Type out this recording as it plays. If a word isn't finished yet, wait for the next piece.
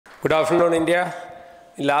Good afternoon, India.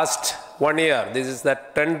 In last 1 year, this is the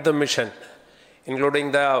 10th mission,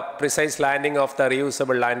 including the precise landing of the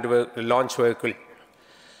reusable launch vehicle.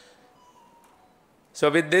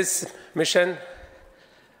 So with this mission,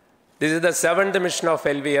 this is the 7th mission of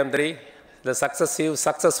LVM-3, the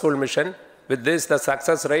successful mission. With this, the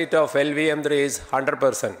success rate of LVM-3 is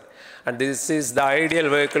 100%. And this is the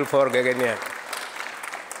ideal vehicle for Gaganyaan.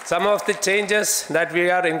 Some of the changes that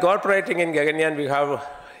we are incorporating in Gaganyaan, we have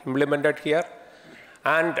implemented here.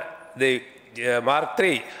 And the Mark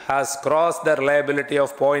III has crossed the reliability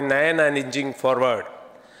of 0.9 and inching forward.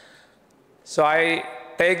 So I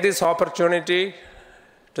take this opportunity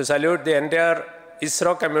to salute the entire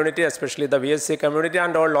ISRO community, especially the VSC community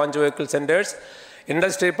and all launch vehicle centers,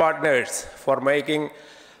 industry partners for making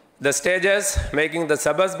the stages, making the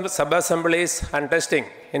sub-assemblies and testing.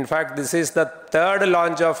 In fact, this is the 3rd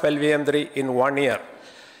launch of LVM-3 in 1 year.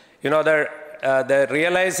 You know, they're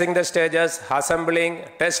realizing the stages, assembling,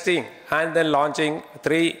 testing, and then launching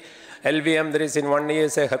 3 LVM-3s in 1 year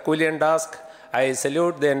is a Herculean task. I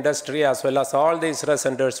salute the industry as well as all the ISRO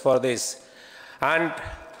centers for this. And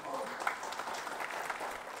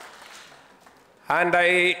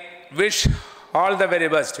I wish all the very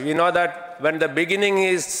best. We know that when the beginning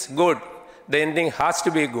is good, the ending has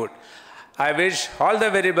to be good. I wish all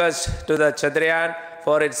the very best to the Chandrayaan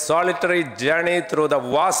for its solitary journey through the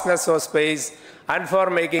vastness of space and for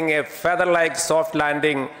making a feather-like soft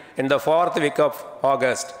landing in the 4th week of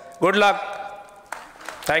August. Good luck.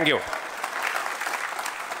 Thank you.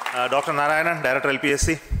 Dr. Narayanan, Director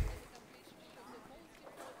LPSC.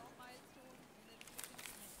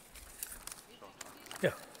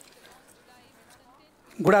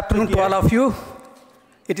 Good afternoon to all of you.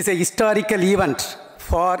 It is a historical event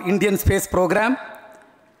for Indian space program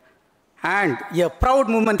and a proud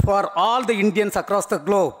moment for all the Indians across the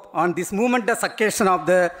globe on this momentous occasion of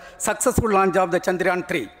the successful launch of the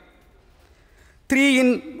Chandrayaan-3.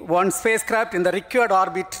 3-in-1 spacecraft in the required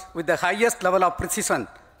orbit with the highest level of precision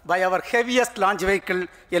by our heaviest launch vehicle,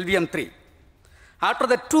 LVM-3. After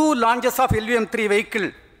the 2 launches of LVM-3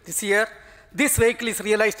 vehicle this year, this vehicle is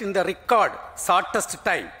realized in the record shortest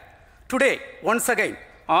time. Today, once again,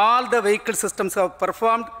 all the vehicle systems have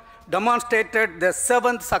performed, demonstrated the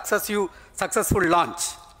 7th successful launch.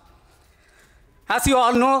 As you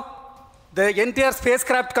all know, the entire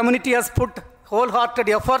spacecraft community has put wholehearted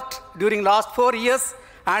effort during last 4 years,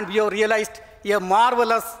 and we have realized a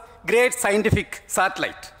marvelous, great scientific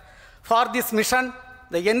satellite. For this mission,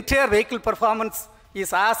 the entire vehicle performance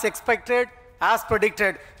is as expected, as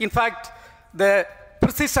predicted. In fact, the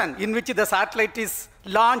precision in which the satellite is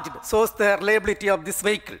launched shows the reliability of this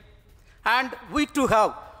vehicle. And we too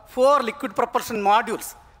have 4 liquid propulsion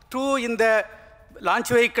modules, 2 in the launch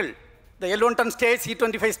vehicle. The L110 stage,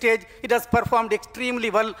 C25 stage, it has performed extremely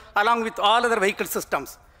well along with all other vehicle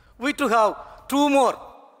systems. We too have 2 more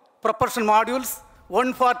propulsion modules,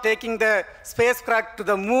 one for taking the spacecraft to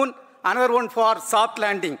the moon, another one for soft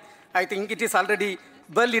landing. I think it is already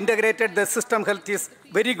well integrated. The system health is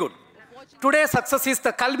very good. Today's success is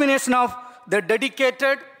the culmination of the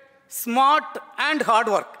dedicated, smart, and hard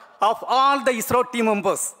work of all the ISRO team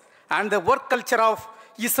members and the work culture of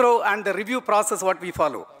ISRO and the review process what we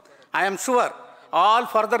follow. I am sure all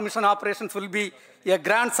further mission operations will be a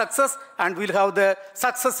grand success and we'll have the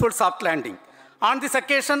successful soft landing. On this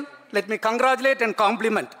occasion, let me congratulate and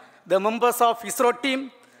compliment the members of ISRO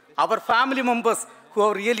team, our family members who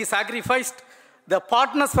have really sacrificed, the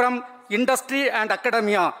partners from industry and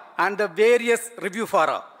academia, and the various review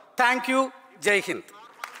fora. Thank you. Jai Hind.